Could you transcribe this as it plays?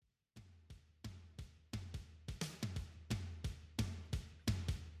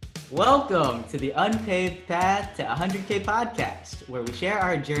Welcome to the Unpaved Path to 100K podcast, where we share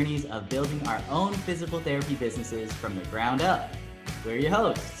our journeys of building our own physical therapy businesses from the ground up. We're your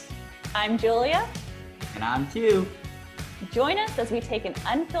hosts. I'm Julia. And I'm Q. Join us as we take an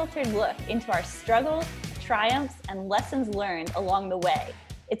unfiltered look into our struggles, triumphs, and lessons learned along the way.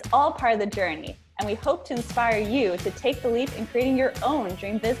 It's all part of the journey, and we hope to inspire you to take the leap in creating your own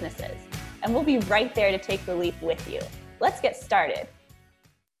dream businesses. And we'll be right there to take the leap with you. Let's get started.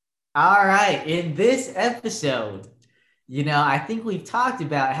 All right, in this episode, I think we've talked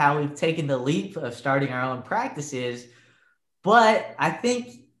about how we've taken the leap of starting our own practices, but I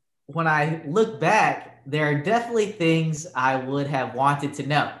think when I look back, there are definitely things I would have wanted to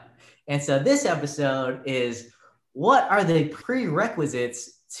know. And so this episode is, what are the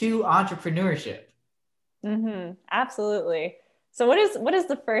prerequisites to entrepreneurship? Absolutely. So what is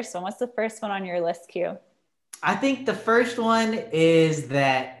the first one? What's the first one on your list, Q? I think the first one is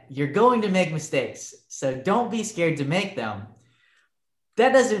that you're going to make mistakes. So don't be scared to make them.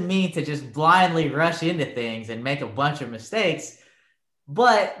 That doesn't mean to just blindly rush into things and make a bunch of mistakes,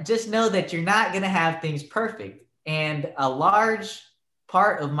 but just know that you're not going to have things perfect. And a large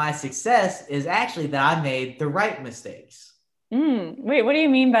part of my success is actually that I made the right mistakes. Wait, what do you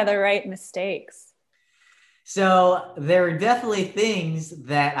mean by the right mistakes? So there were definitely things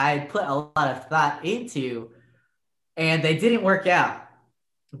that I put a lot of thought into, and they didn't work out.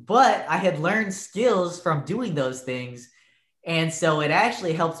 But I had learned skills from doing those things. And so it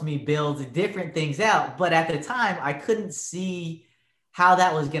actually helped me build different things out. But at the time, I couldn't see how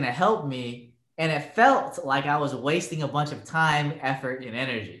that was going to help me. And it felt like I was wasting a bunch of time, effort, and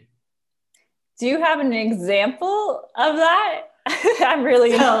energy. Do you have an example of that? I'm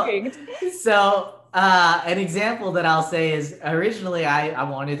really intrigued. So an example that I'll say is originally I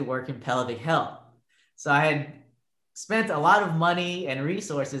wanted to work in pelvic health. So I had spent a lot of money and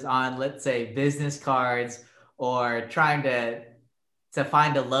resources on, let's say, business cards or trying to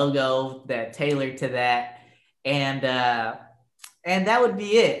find a logo that tailored to that. And that would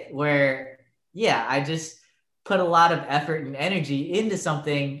be it, where, I just put a lot of effort and energy into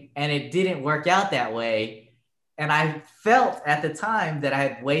something and it didn't work out that way. And I felt at the time that I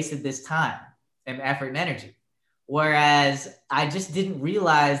had wasted this time and effort and energy. Whereas I just didn't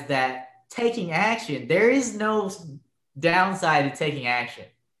realize that taking action, there is no downside to taking action,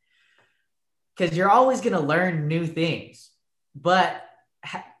 because you're always going to learn new things, but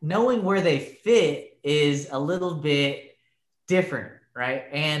knowing where they fit is a little bit different, right?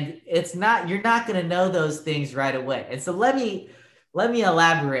 And you're not going to know those things right away. And so let me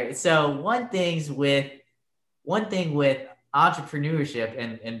elaborate. So one thing with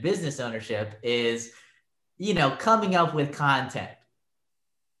entrepreneurship and business ownership is, coming up with content.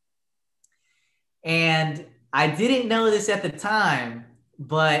 And I didn't know this at the time,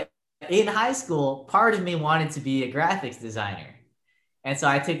 but in high school, part of me wanted to be a graphics designer. And so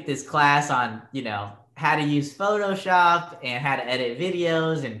I took this class on, how to use Photoshop and how to edit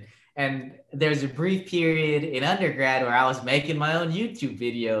videos. And there's a brief period in undergrad where I was making my own YouTube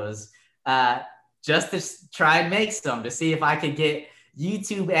videos just to try and make some, to see if I could get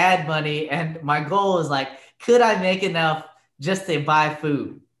YouTube ad money. And my goal was like, could I make enough just to buy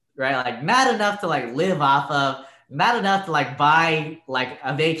food? Right? Like not enough to live off of, not enough to buy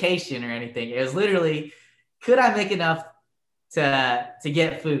a vacation or anything. It was literally, could I make enough to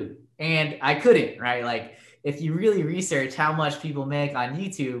get food? And I couldn't, right? If you really research how much people make on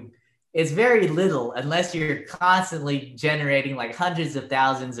YouTube, it's very little unless you're constantly generating hundreds of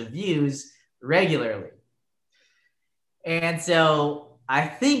thousands of views regularly. And so I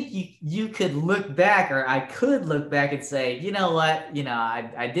think you could look back, or I could look back and say, you know what,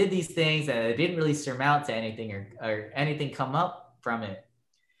 I did these things and it didn't really surmount to anything or anything come up from it.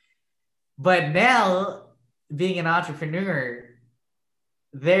 But now, being an entrepreneur,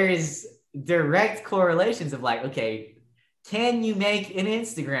 there is direct correlations of okay, can you make an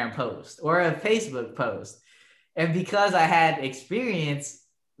Instagram post or a Facebook post? And because I had experience,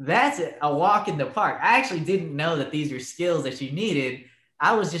 that's a walk in the park. I actually didn't know that these were skills that you needed.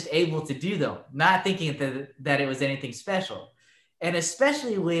 I was just able to do them, not thinking that it was anything special. And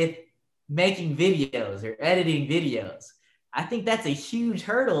especially with making videos or editing videos, I think that's a huge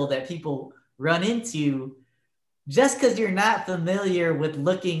hurdle that people run into just because you're not familiar with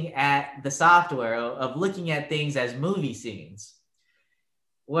looking at the software, of looking at things as movie scenes.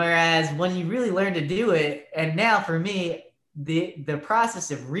 Whereas when you really learn to do it, and now for me, the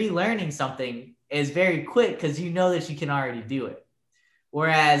process of relearning something is very quick because you know that you can already do it.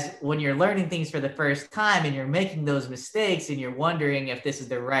 Whereas when you're learning things for the first time and you're making those mistakes and you're wondering if this is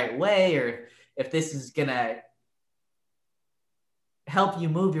the right way or if this is going to help you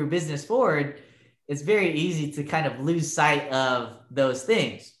move your business forward, it's very easy to kind of lose sight of those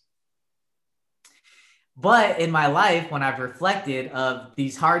things. But in my life, when I've reflected of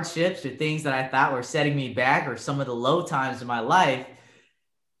these hardships or things that I thought were setting me back, or some of the low times in my life,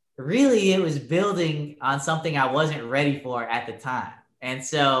 really it was building on something I wasn't ready for at the time. And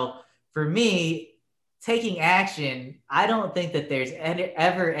so for me, taking action, I don't think that there's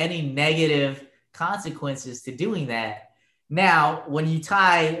ever any negative consequences to doing that. Now, when you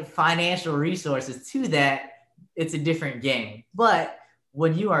tie financial resources to that, it's a different game. But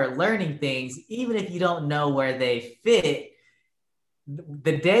when you are learning things, even if you don't know where they fit,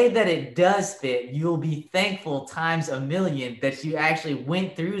 the day that it does fit, you'll be thankful times a million that you actually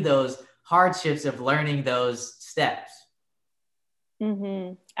went through those hardships of learning those steps.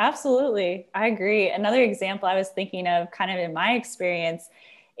 Mm-hmm. Absolutely. I agree. Another example I was thinking of kind of in my experience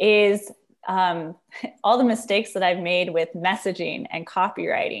is all the mistakes that I've made with messaging and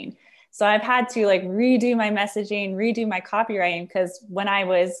copywriting. So I've had to like redo my messaging, redo my copywriting, because when I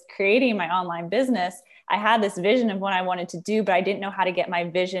was creating my online business, I had this vision of what I wanted to do, but I didn't know how to get my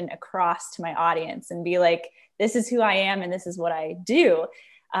vision across to my audience and be like, this is who I am and this is what I do.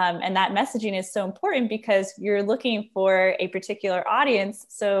 And that messaging is so important because you're looking for a particular audience.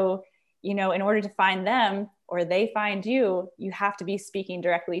 So, you know, in order to find them or they find you, you have to be speaking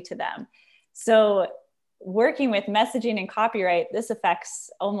directly to them. So working with messaging and copyright, this affects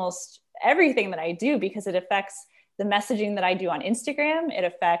almost everything that I do because it affects the messaging that I do on Instagram. It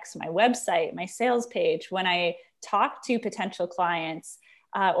affects my website, my sales page. When I talk to potential clients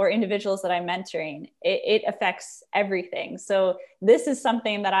or individuals that I'm mentoring, it affects everything. So this is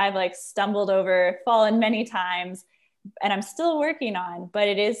something that I've like stumbled over, fallen many times, and I'm still working on, but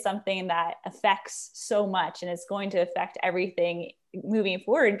it is something that affects so much, and it's going to affect everything moving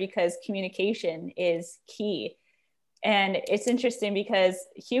forward because communication is key. And it's interesting because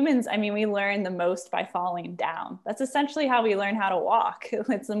humans, I mean, we learn the most by falling down. That's essentially how we learn how to walk.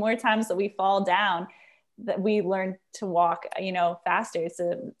 It's the more times that we fall down that we learn to walk, you know, faster. It's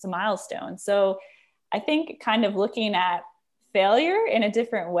a milestone. So I think kind of looking at failure in a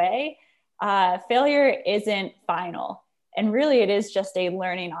different way, failure isn't final. And really it is just a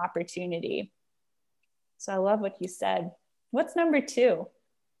learning opportunity. So I love what you said. What's number 2?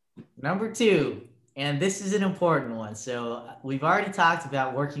 Number 2, and this is an important one. So we've already talked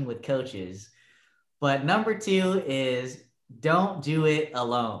about working with coaches, but number 2 is don't do it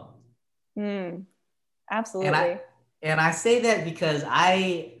alone. Absolutely. And I say that because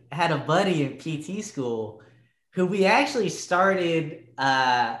I had a buddy in PT school who we actually started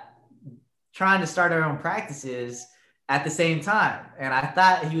trying to start our own practices at the same time. And I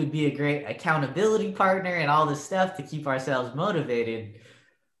thought he would be a great accountability partner and all this stuff to keep ourselves motivated.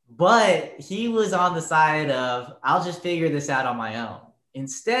 But he was on the side of, I'll just figure this out on my own,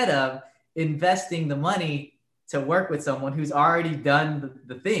 instead of investing the money to work with someone who's already done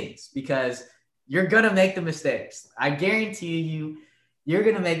the things, because you're going to make the mistakes. I guarantee you, you're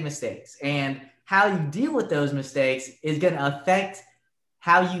going to make mistakes. And how you deal with those mistakes is going to affect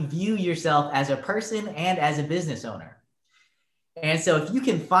how you view yourself as a person and as a business owner. And so if you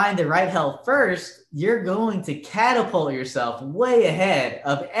can find the right help first, you're going to catapult yourself way ahead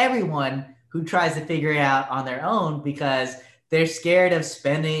of everyone who tries to figure it out on their own because they're scared of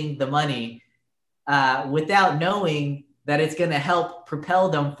spending the money without knowing that it's going to help propel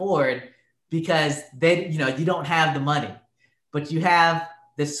them forward, because they, you know, you don't have the money, but you have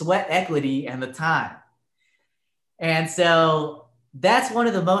the sweat equity and the time. And so that's one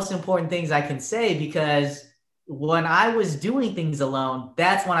of the most important things I can say, because when I was doing things alone,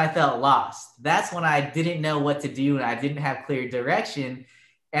 that's when I felt lost. That's when I didn't know what to do and I didn't have clear direction.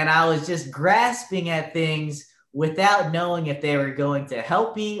 And I was just grasping at things without knowing if they were going to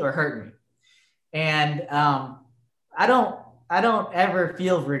help me or hurt me. And I don't ever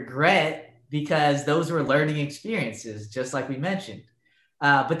feel regret, because those were learning experiences, just like we mentioned.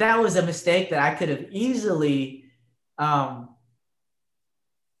 But that was a mistake that I could have easily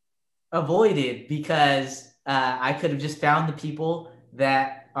avoided, because I could have just found the people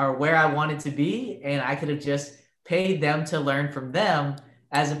that are where I wanted to be, and I could have just paid them to learn from them,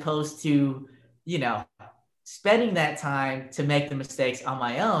 as opposed to, you know, spending that time to make the mistakes on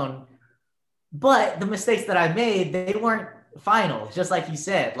my own. But the mistakes that I made, they weren't final, just like you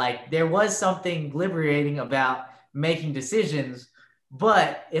said. Like, there was something liberating about making decisions.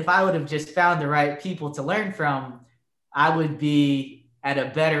 But if I would have just found the right people to learn from, I would be at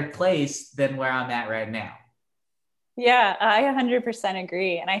a better place than where I'm at right now. Yeah, I 100%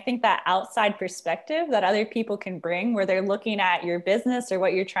 agree. And I think that outside perspective that other people can bring, where they're looking at your business or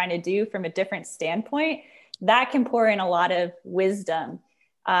what you're trying to do from a different standpoint, that can pour in a lot of wisdom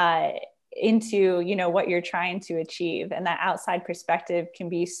into, you know, what you're trying to achieve. And that outside perspective can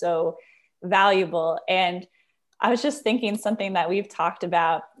be so valuable. And I was just thinking, something that we've talked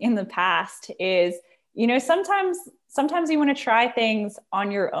about in the past is, you know, sometimes you want to try things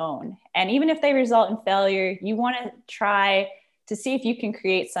on your own. And even if they result in failure, you want to try to see if you can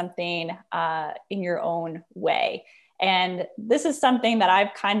create something in your own way. And this is something that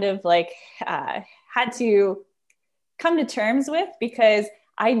I've kind of like had to come to terms with, because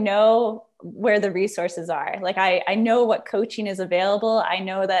I know where the resources are. Like I know what coaching is available. I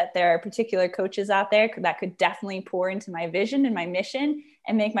know that there are particular coaches out there that could definitely pour into my vision and my mission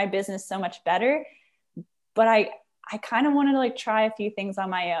and make my business so much better. But I kind of wanted to like try a few things on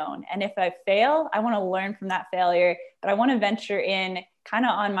my own. And if I fail, I want to learn from that failure, but I want to venture in kind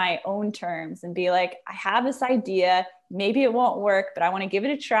of on my own terms and be like, I have this idea, maybe it won't work, but I want to give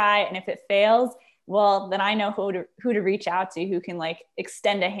it a try. And if it fails, well, then I know who to reach out to, who can like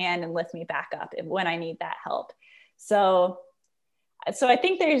extend a hand and lift me back up when I need that help. So I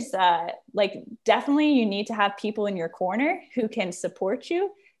think there's like, definitely you need to have people in your corner who can support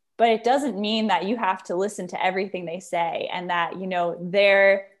you, but it doesn't mean that you have to listen to everything they say and that, you know,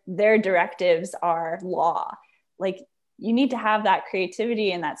 their directives are law. Like, you need to have that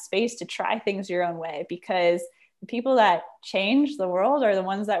creativity and that space to try things your own way, because the people that change the world are the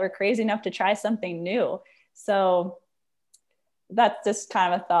ones that were crazy enough to try something new. So that's just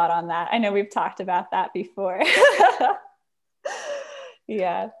kind of a thought on that. I know we've talked about that before.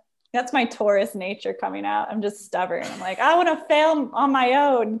 Yeah. That's my Taurus nature coming out. I'm just stubborn. I'm like, I want to fail on my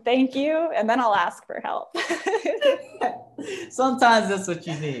own. Thank you. And then I'll ask for help. Sometimes that's what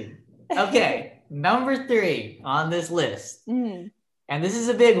you need. Okay. Number 3 on this list. And this is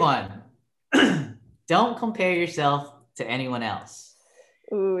a big one. Don't compare yourself to anyone else.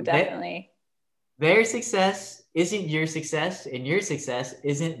 Ooh, definitely. Their success isn't your success, and your success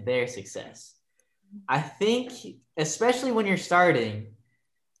isn't their success. I think, especially when you're starting,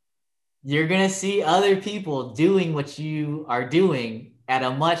 you're going to see other people doing what you are doing at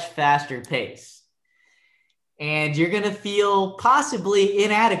a much faster pace. And you're going to feel possibly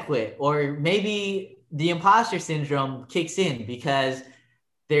inadequate, or maybe the imposter syndrome kicks in because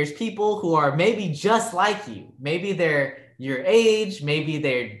there's people who are maybe just like you. Maybe they're your age, maybe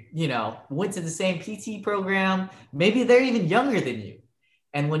they're, you know, went to the same PT program, maybe they're even younger than you.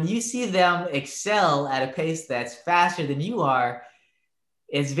 And when you see them excel at a pace that's faster than you are,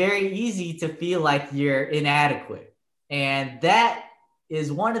 it's very easy to feel like you're inadequate. And that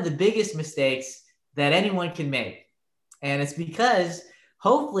is one of the biggest mistakes that anyone can make. And it's because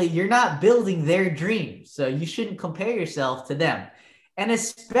hopefully you're not building their dreams. So you shouldn't compare yourself to them. And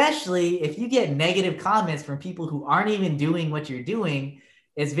especially if you get negative comments from people who aren't even doing what you're doing,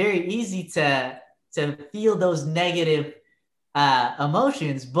 it's very easy to feel those negative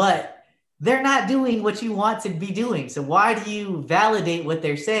emotions, but they're not doing what you want to be doing. So why do you validate what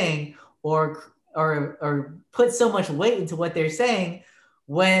they're saying or put so much weight into what they're saying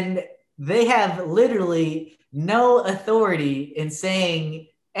when they have literally no authority in saying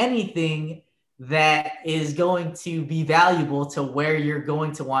anything that is going to be valuable to where you're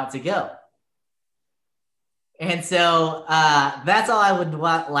going to want to go? And so that's all I would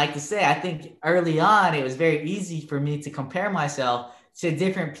like to say. I think early on, it was very easy for me to compare myself to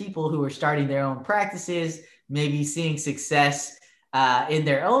different people who were starting their own practices, maybe seeing success in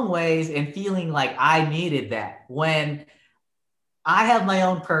their own ways and feeling like I needed that. When I have my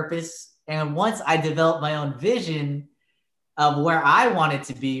own purpose, and once I developed my own vision of where I wanted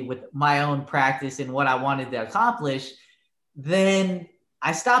to be with my own practice and what I wanted to accomplish, then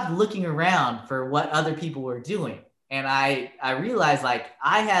I stopped looking around for what other people were doing. And I realized, like,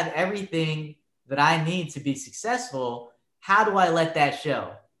 I have everything that I need to be successful. How do I let that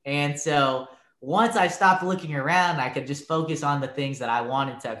show? And so once I stopped looking around, I could just focus on the things that I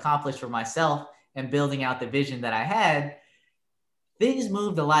wanted to accomplish for myself and building out the vision that I had. Things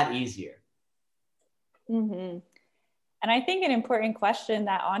moved a lot easier. Mm-hmm. And I think an important question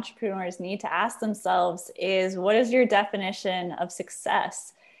that entrepreneurs need to ask themselves is, what is your definition of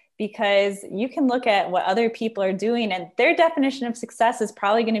success? Because you can look at what other people are doing and their definition of success is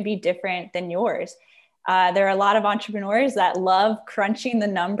probably going to be different than yours. There are a lot of entrepreneurs that love crunching the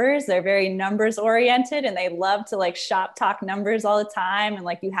numbers. They're very numbers oriented and they love to like shop talk numbers all the time. And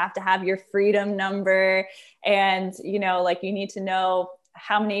like, you have to have your freedom number and, you know, like you need to know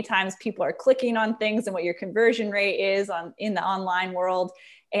how many times people are clicking on things and what your conversion rate is in the online world.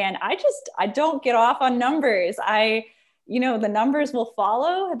 And I don't get off on numbers. I the numbers will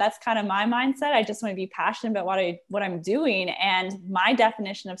follow. That's kind of my mindset. I just want to be passionate about what I'm doing. And my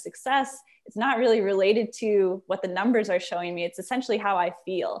definition of success is not really related to what the numbers are showing me. It's essentially how I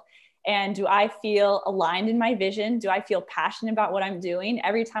feel. And do I feel aligned in my vision? Do I feel passionate about what I'm doing?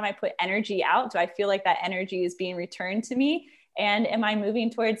 Every time I put energy out, do I feel like that energy is being returned to me? And am I moving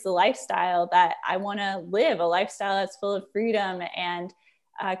towards the lifestyle that I want to live, a lifestyle that's full of freedom and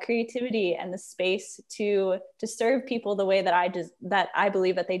creativity and the space to serve people the way that I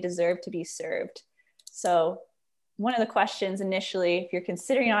believe that they deserve to be served. So one of the questions initially, if you're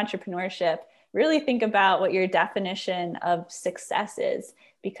considering entrepreneurship, really think about what your definition of success is,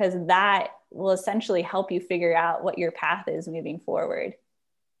 because that will essentially help you figure out what your path is moving forward.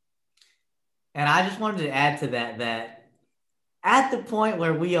 And I just wanted to add to that at the point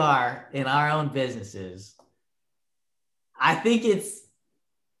where we are in our own businesses, I think it's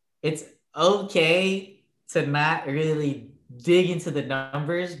okay to not really dig into the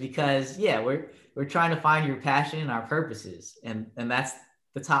numbers, because we're trying to find your passion and our purposes, and that's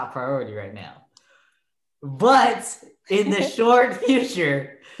the top priority right now. But in the short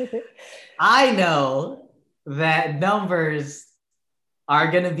future, I know that numbers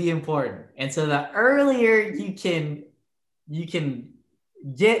are going to be important, and so the earlier you can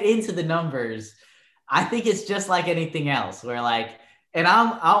get into the numbers, I think it's just like anything else, where like, and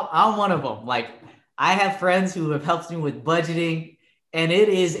I'm one of them. Like, I have friends who have helped me with budgeting, and it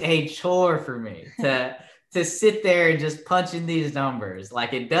is a chore for me to sit there and just punch in these numbers.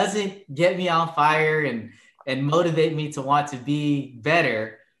 Like, it doesn't get me on fire and motivate me to want to be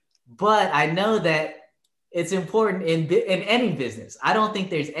better. But I know that it's important in any business. I don't think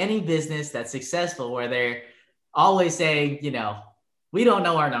there's any business that's successful where they're always saying, we don't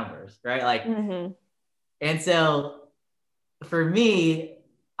know our numbers, right? Like, and so for me,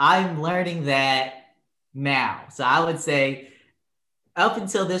 I'm learning that now. So I would say up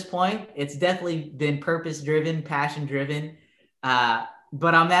until this point, it's definitely been purpose-driven, passion-driven.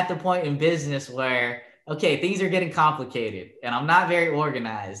 But I'm at the point in business where, okay, things are getting complicated and I'm not very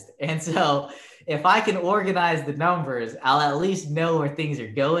organized. And so if I can organize the numbers, I'll at least know where things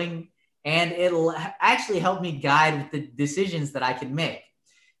are going, and it'll actually help me guide with the decisions that I can make.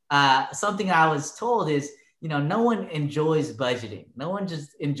 Something I was told is, no one enjoys budgeting. No one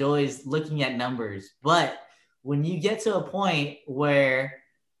just enjoys looking at numbers. But when you get to a point where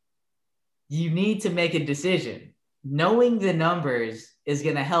you need to make a decision, knowing the numbers is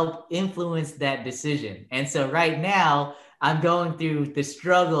going to help influence that decision. And so right now, I'm going through the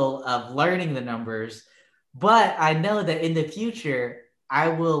struggle of learning the numbers, but I know that in the future, I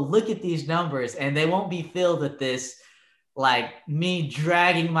will look at these numbers and they won't be filled with this, like, me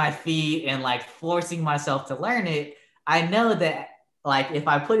dragging my feet and like forcing myself to learn it. I know that, like, if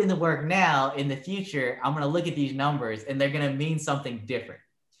I put in the work now, in the future, I'm going to look at these numbers and they're going to mean something different.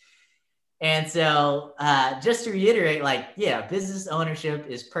 And so just to reiterate, business ownership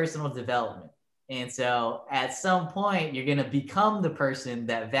is personal development. And so at some point, you're going to become the person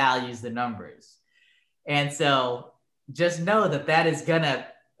that values the numbers. And so just know that is going to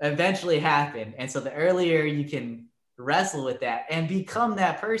eventually happen. And so the earlier you can wrestle with that and become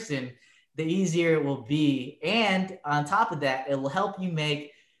that person, the easier it will be. And on top of that, it will help you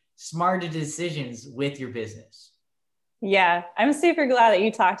make smarter decisions with your business. Yeah, I'm super glad that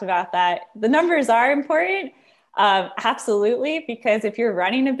you talked about that. The numbers are important. Absolutely. Because if you're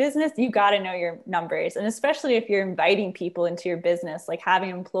running a business, you got to know your numbers. And especially if you're inviting people into your business, like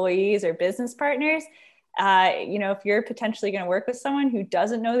having employees or business partners, if you're potentially going to work with someone who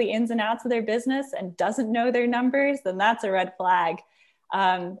doesn't know the ins and outs of their business and doesn't know their numbers, then that's a red flag.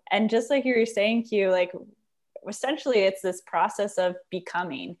 And just like you were saying, Q, like, essentially it's this process of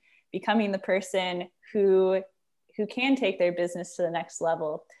becoming the person who can take their business to the next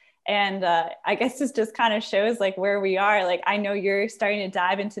level. And I guess this just kind of shows like where we are. Like, I know you're starting to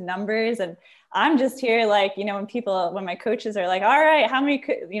dive into numbers, and I'm just here like, when my coaches are like, all right, how many,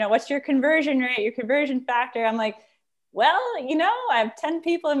 what's your conversion rate, your conversion factor? I'm like, well, I have 10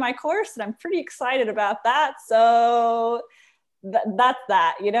 people in my course and I'm pretty excited about that. So that's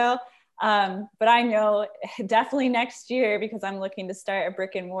that. But I know definitely next year, because I'm looking to start a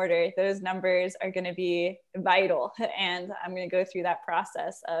brick and mortar, those numbers are going to be vital. And I'm going to go through that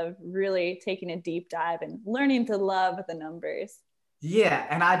process of really taking a deep dive and learning to love the numbers. Yeah.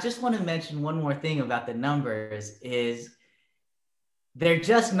 And I just want to mention one more thing about the numbers is they're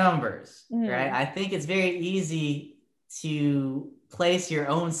just numbers, right? I think it's very easy to place your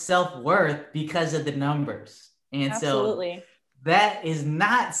own self-worth because of the numbers. And Absolutely. So that is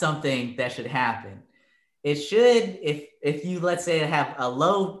not something that should happen. It should, if you, let's say, have a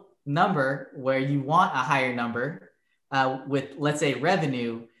low number where you want a higher number, with, let's say,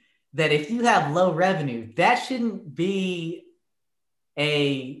 revenue, that if you have low revenue, that shouldn't be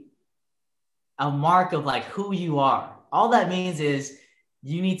a mark of like who you are. All that means is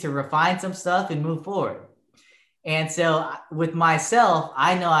you need to refine some stuff and move forward. And so with myself,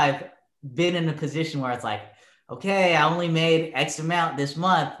 I know I've been in a position where it's like, okay, I only made X amount this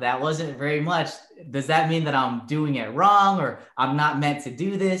month. That wasn't very much. Does that mean that I'm doing it wrong or I'm not meant to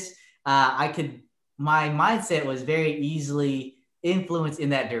do this? My mindset was very easily influenced in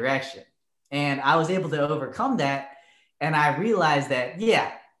that direction. And I was able to overcome that. And I realized that,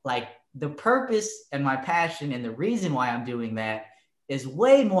 yeah, like the purpose and my passion and the reason why I'm doing that is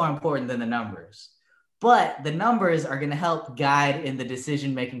way more important than the numbers. But the numbers are going to help guide in the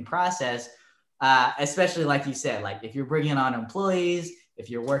decision-making process, especially like you said, like if you're bringing on employees, if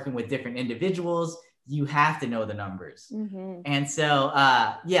you're working with different individuals, you have to know the numbers. Mm-hmm. And so,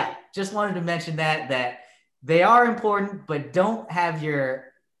 yeah, just wanted to mention that they are important, but don't have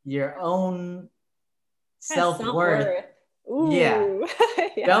your own self-worth. Yeah.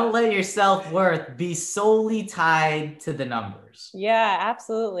 Yeah. Don't let your self-worth be solely tied to the numbers. Yeah,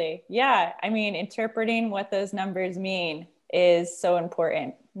 absolutely. Yeah. I mean, interpreting what those numbers mean is so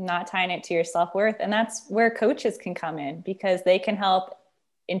important, not tying it to your self-worth. And that's where coaches can come in, because they can help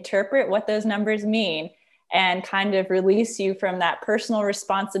interpret what those numbers mean and kind of release you from that personal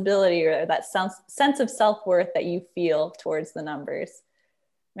responsibility or that sense of self-worth that you feel towards the numbers.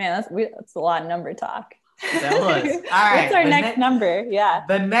 Man, that's a lot of number talk. That was. All right. What's our next number? Yeah.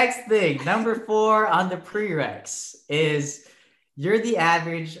 The next thing, number 4 on the prereqs, is you're the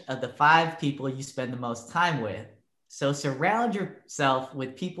average of the 5 people you spend the most time with. So surround yourself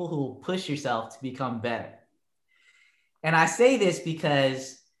with people who will push yourself to become better. And I say this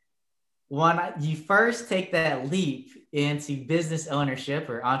because when you first take that leap into business ownership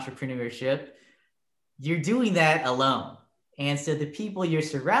or entrepreneurship, you're doing that alone. And so the people you're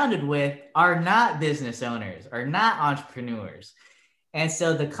surrounded with are not business owners, are not entrepreneurs. And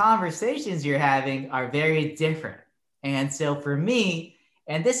so the conversations you're having are very different. And so for me,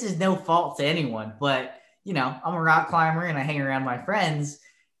 and this is no fault to anyone, but you know, I'm a rock climber and I hang around my friends,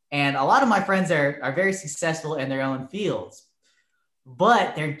 and a lot of my friends are very successful in their own fields,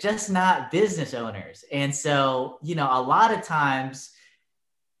 but they're just not business owners. And so, you know, a lot of times,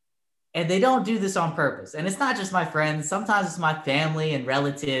 and they don't do this on purpose. And it's not just my friends. Sometimes it's my family and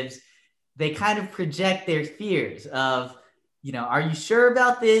relatives. They kind of project their fears of, you know, are you sure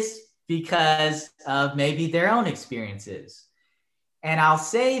about this? Because of maybe their own experiences. And I'll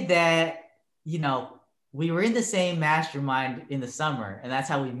say that, you know, we were in the same mastermind in the summer, and that's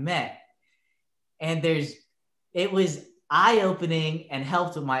how we met. And it was eye-opening and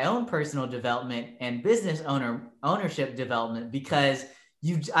helped with my own personal development and business ownership development, because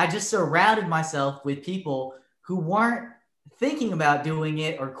I just surrounded myself with people who weren't thinking about doing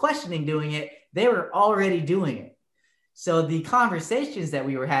it or questioning doing it. They were already doing it. So the conversations that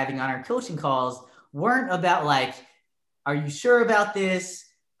we were having on our coaching calls weren't about like, are you sure about this?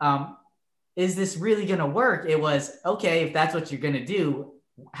 Is this really going to work? It was, okay, if that's what you're going to do,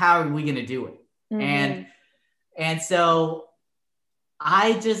 how are we going to do it? Mm-hmm. And so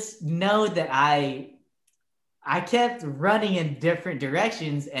I just know that I kept running in different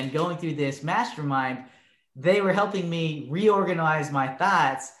directions, and going through this mastermind, they were helping me reorganize my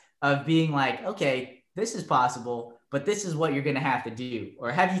thoughts of being like, okay, this is possible, but this is what you're going to have to do.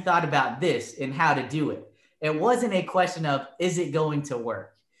 Or have you thought about this and how to do it? It wasn't a question of, is it going to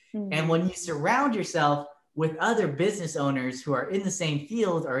work? Mm-hmm. And when you surround yourself with other business owners who are in the same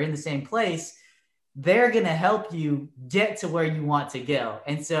field or in the same place, they're going to help you get to where you want to go.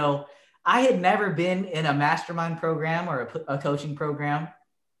 And so I had never been in a mastermind program or a coaching program.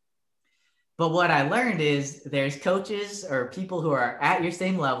 But what I learned is there's coaches or people who are at your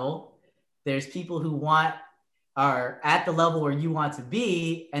same level. There's people who are at the level where you want to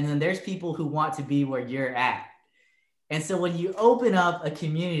be. And then there's people who want to be where you're at. And so when you open up a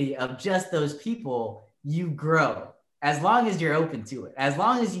community of just those people, you grow, as long as you're open to it, as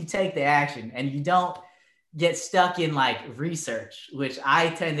long as you take the action and you don't get stuck in like research, which I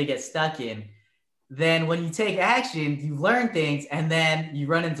tend to get stuck in. Then when you take action, you learn things, and then you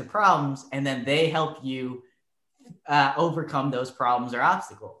run into problems, and then they help you overcome those problems or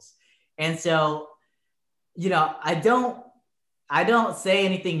obstacles. And so, you know, I don't say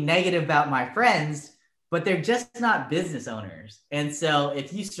anything negative about my friends, but they're just not business owners. And so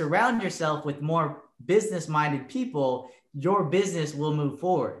if you surround yourself with more business-minded people, your business will move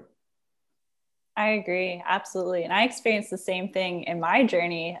forward. I agree. Absolutely. And I experienced the same thing in my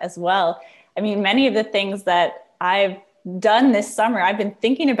journey as well. I mean, many of the things that I've done this summer. I've been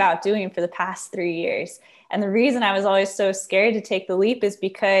thinking about doing for the past 3 years. And the reason I was always so scared to take the leap is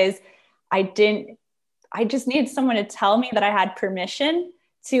because I just needed someone to tell me that I had permission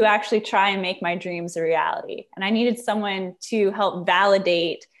to actually try and make my dreams a reality. And I needed someone to help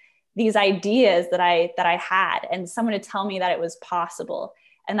validate these ideas that I had, and someone to tell me that it was possible.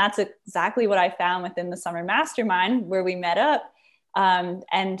 And that's exactly what I found within the summer mastermind where we met up.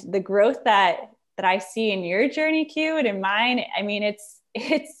 And the growth that I see in your journey, Q, and in mine, I mean,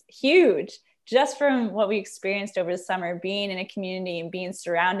 it's huge, just from what we experienced over the summer, being in a community and being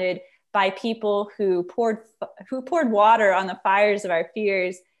surrounded by people who poured water on the fires of our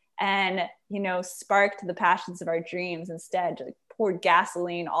fears and, sparked the passions of our dreams instead, like poured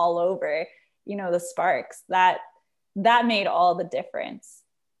gasoline all over, the sparks that made all the difference.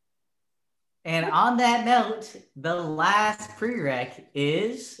 And on that note, the last prereq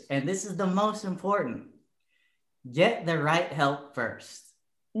is, and this is the most important, get the right help first.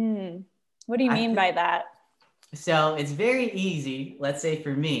 What do you mean by that? So it's very easy, let's say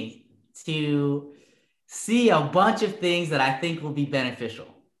for me, to see a bunch of things that I think will be beneficial.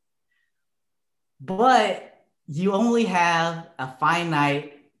 But you only have a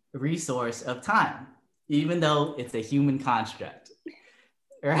finite resource of time, even though it's a human construct,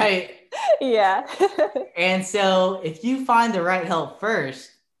 right? Yeah. And so if you find the right help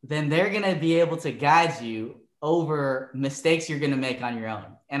first, then they're going to be able to guide you over mistakes you're going to make on your own.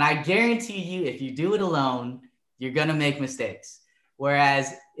 And I guarantee you, if you do it alone, you're going to make mistakes.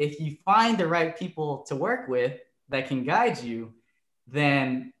 Whereas if you find the right people to work with that can guide you,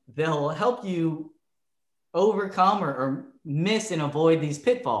 then they'll help you overcome or miss and avoid these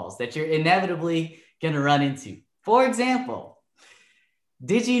pitfalls that you're inevitably going to run into. For example,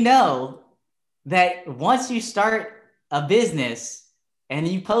 did you know that once you start a business and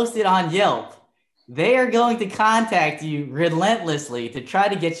you post it on Yelp, they are going to contact you relentlessly to try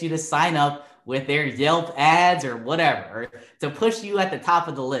to get you to sign up with their Yelp ads or whatever, or to push you at the top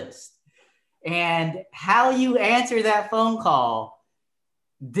of the list. And how you answer that phone call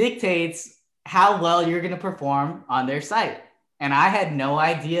dictates how well you're going to perform on their site. And I had no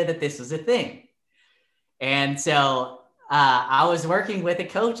idea that this was a thing. And so I was working with a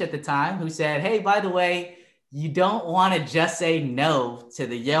coach at the time who said, hey, by the way, you don't want to just say no to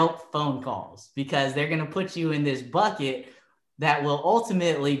the Yelp phone calls because they're going to put you in this bucket that will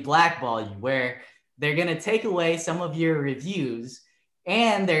ultimately blackball you, where they're going to take away some of your reviews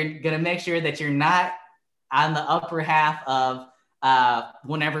and they're going to make sure that you're not on the upper half of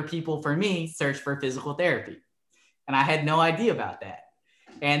whenever people, for me, search for physical therapy. And I had no idea about that.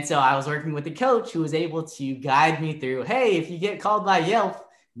 And so I was working with a coach who was able to guide me through, hey, if you get called by Yelp,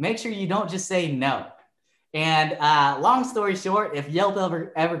 make sure you don't just say no. And long story short, if Yelp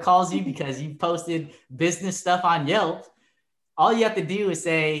ever calls you because you've posted business stuff on Yelp, all you have to do is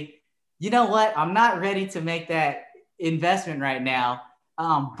say, you know what, I'm not ready to make that investment right now.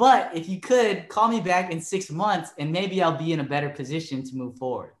 But if you could call me back in 6 months and maybe I'll be in a better position to move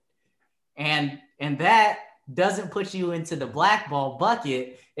forward. And that doesn't put you into the blackball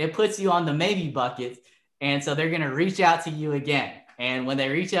bucket. It puts you on the maybe bucket. And so they're going to reach out to you again. And when they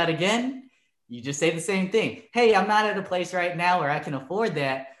reach out again, you just say the same thing. Hey, I'm not at a place right now where I can afford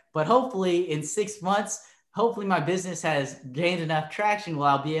that, but hopefully in 6 months, hopefully my business has gained enough traction where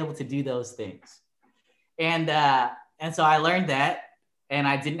I'll be able to do those things. And so I learned that, and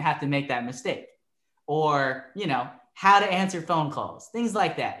I didn't have to make that mistake. Or, how to answer phone calls, things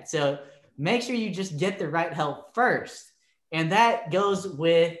like that. So make sure you just get the right help first. And that goes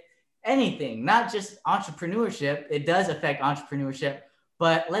with anything, not just entrepreneurship. It does affect entrepreneurship.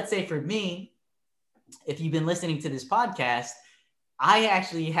 But let's say for me, if you've been listening to this podcast, I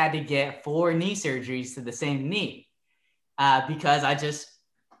actually had to get 4 knee surgeries to the same knee because I just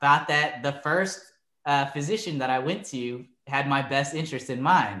thought that the first physician that I went to had my best interest in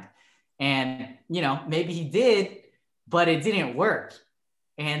mind. And, maybe he did, but it didn't work.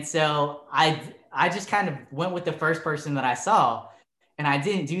 And so I just kind of went with the first person that I saw, and I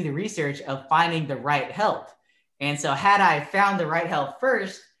didn't do the research of finding the right help. And so had I found the right help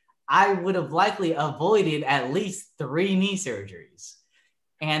first, I would have likely avoided at least 3 knee surgeries.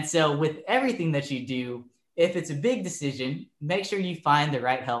 And so with everything that you do, if it's a big decision, make sure you find the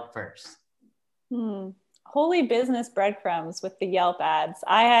right help first. Holy business breadcrumbs with the Yelp ads.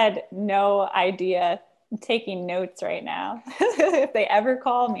 I had no idea. I'm taking notes right now. If they ever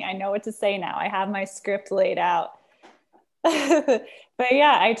call me, I know what to say now. I have my script laid out. But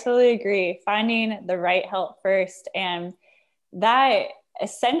yeah, I totally agree. Finding the right help first. And that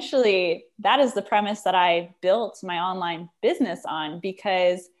essentially, that is the premise that I built my online business on,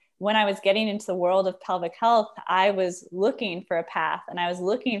 because when I was getting into the world of pelvic health, I was looking for a path and I was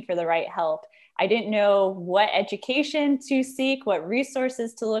looking for the right help. I didn't know what education to seek, what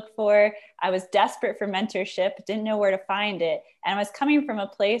resources to look for. I was desperate for mentorship, didn't know where to find it. And I was coming from a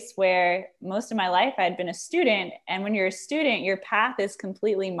place where most of my life I had been a student. And when you're a student, your path is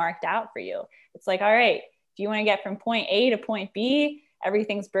completely marked out for you. It's like, all right, if you want to get from point A to point B,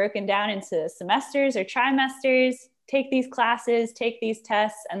 everything's broken down into semesters or trimesters. Take these classes, take these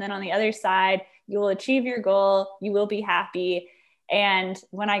tests, and then on the other side, you will achieve your goal, you will be happy. And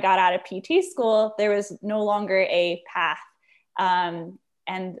when I got out of PT school, there was no longer a path.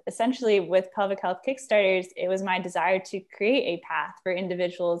 And essentially with Pelvic Health Kickstarters, it was my desire to create a path for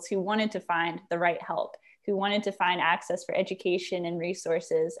individuals who wanted to find the right help, who wanted to find access for education and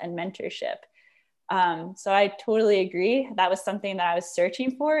resources and mentorship. So I totally agree. That was something that I was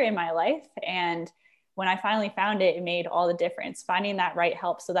searching for in my life. And when I finally found it, it made all the difference, finding that right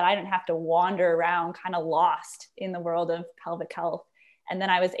help so that I didn't have to wander around kind of lost in the world of pelvic health. And then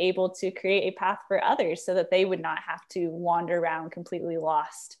I was able to create a path for others so that they would not have to wander around completely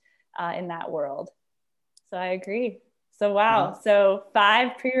lost in that world. So I agree. So, wow. So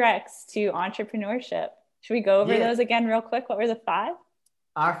 5 prereqs to entrepreneurship. Should we go over those again real quick? What were the 5?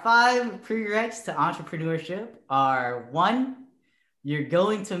 Our 5 prereqs to entrepreneurship are: 1, you're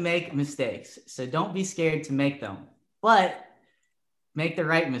going to make mistakes. So don't be scared to make them, but make the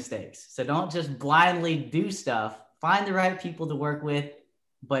right mistakes. So don't just blindly do stuff. Find the right people to work with,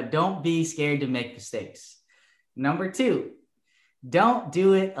 but don't be scared to make mistakes. Number 2, don't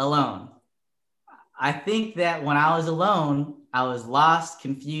do it alone. I think that when I was alone, I was lost,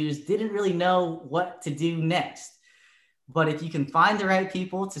 confused, didn't really know what to do next. But if you can find the right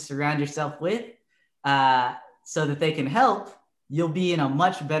people to surround yourself with so that they can help, you'll be in a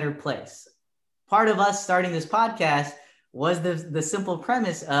much better place. Part of us starting this podcast was the simple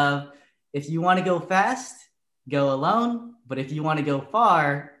premise of, if you want to go fast, go alone. But if you want to go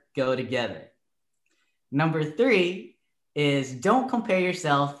far, go together. Number 3 is, don't compare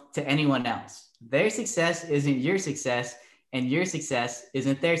yourself to anyone else. Their success isn't your success, and your success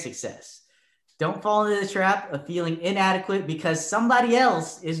isn't their success. Don't fall into the trap of feeling inadequate because somebody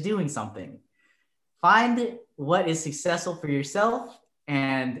else is doing something. Find what is successful for yourself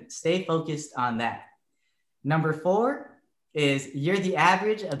and stay focused on that. Number 4 is, you're the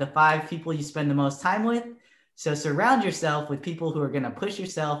average of the 5 people you spend the most time with. So surround yourself with people who are going to push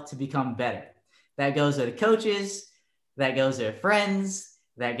yourself to become better. That goes with coaches, that goes with friends,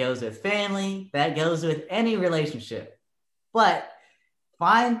 that goes with family, that goes with any relationship. But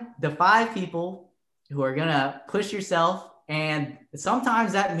find the 5 people who are going to push yourself. And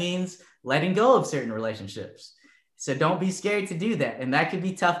sometimes that means letting go of certain relationships. So don't be scared to do that. And that could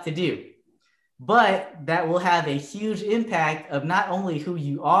be tough to do. But that will have a huge impact of not only who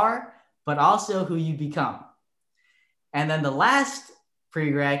you are, but also who you become. And then the last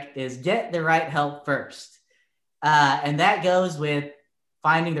prereq is, get the right help first. And that goes with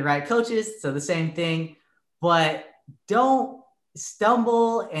finding the right coaches. So the same thing, but don't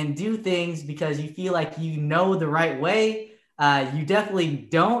stumble and do things because you feel like you know the right way. You definitely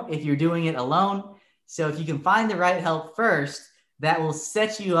don't if you're doing it alone. So if you can find the right help first, that will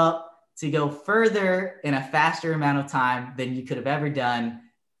set you up to go further in a faster amount of time than you could have ever done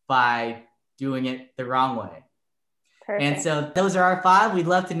by doing it the wrong way. Perfect. And so those are our 5. We'd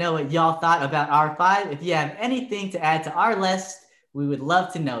love to know what y'all thought about our 5. If you have anything to add to our list, we would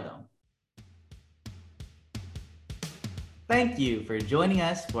love to know them. Thank you for joining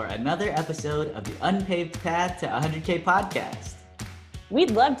us for another episode of the Unpaved Path to 100K podcast.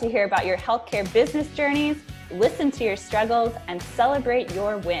 We'd love to hear about your healthcare business journeys, listen to your struggles, and celebrate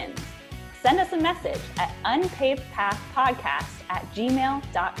your wins. Send us a message at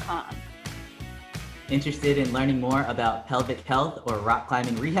unpavedpathpodcast@gmail.com. Interested in learning more about pelvic health or rock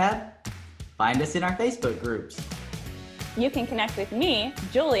climbing rehab? Find us in our Facebook groups. You can connect with me,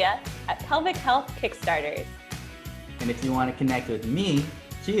 Julia, at Pelvic Health Kickstarters. And if you want to connect with me,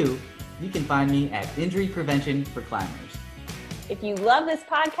 Q, you can find me at Injury Prevention for Climbers. If you love this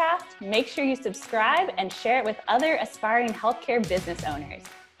podcast, make sure you subscribe and share it with other aspiring healthcare business owners.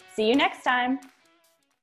 See you next time.